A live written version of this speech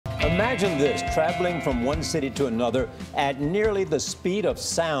Imagine this, traveling from one city to another at nearly the speed of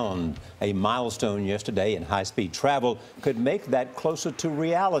sound. A milestone yesterday in high-speed travel could make that closer to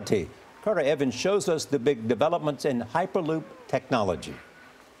reality. Carter Evans shows us the big developments in Hyperloop technology.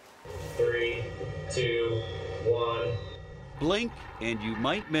 3, 2, 1. Blink and you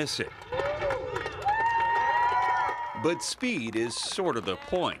might miss it. But speed is sort of the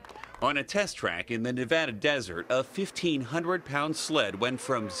point. On a test track in the Nevada desert, a 1,500-pound sled went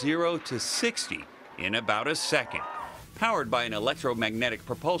from 0 to 60 in about a second. Powered by an electromagnetic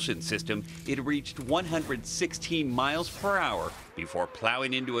propulsion system, it reached 116 miles per hour before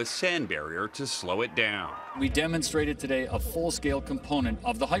plowing into a sand barrier to slow it down. We demonstrated today a full-scale component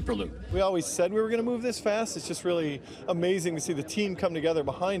of the Hyperloop. We always said we were going to move this fast. It's just really amazing to see the team come together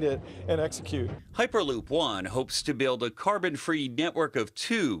behind it and execute. Hyperloop One hopes to build a carbon-free network of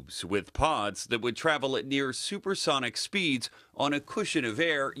tubes with pods that would travel at near supersonic speeds on a cushion of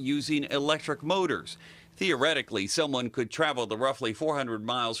air using electric motors. Theoretically, someone could travel the roughly 400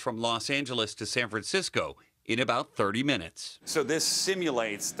 miles from Los Angeles to San Francisco in about 30 minutes. So this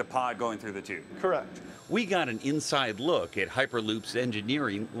simulates the pod going through the tube? Correct. We got an inside look at Hyperloop's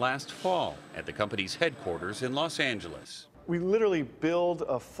engineering last fall at the company's headquarters in Los Angeles. We literally build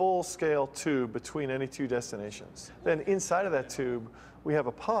a full-scale tube between any two destinations. Then inside of that tube, we have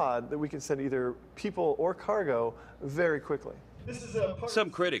a pod that we can send either people or cargo very quickly. Some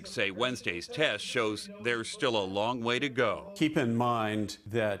critics say Wednesday's test shows there's still a long way to go. Keep in mind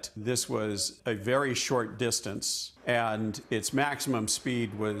that this was a very short distance and its maximum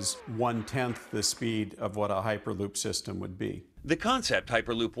speed was 1/10 the speed of what a Hyperloop system would be. The concept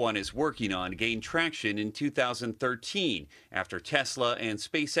Hyperloop One is working on gained traction in 2013 after Tesla and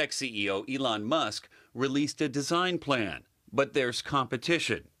SpaceX CEO Elon Musk released a design plan. But there's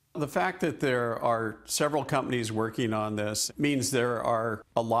competition. The fact that there are several companies working on this means there are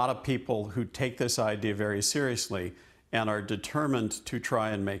a lot of people who take this idea very seriously and are determined to try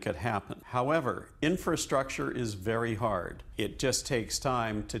and make it happen. However, infrastructure is very hard. It just takes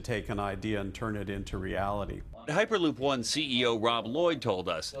time to take an idea and turn it into reality. Hyperloop One CEO Rob Lloyd told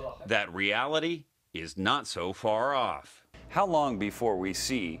us that reality is not so far off. How long before we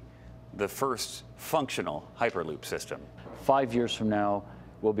see the first functional Hyperloop system? 5 years from now,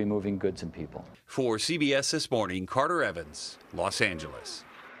 we'll be moving goods and people. For CBS This Morning, Carter Evans, Los Angeles.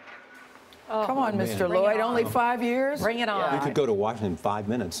 Oh, come on, Mr. Lloyd, only 5 years? Bring it on. We could go to Washington in 5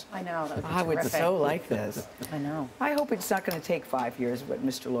 minutes. I know. I would so like this. I know. I hope it's not going to take 5 years, what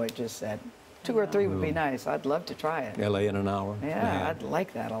Mr. Lloyd just said. 2 or 3 would be nice. I'd love to try it. LA in an hour. Yeah, I'd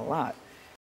like that a lot.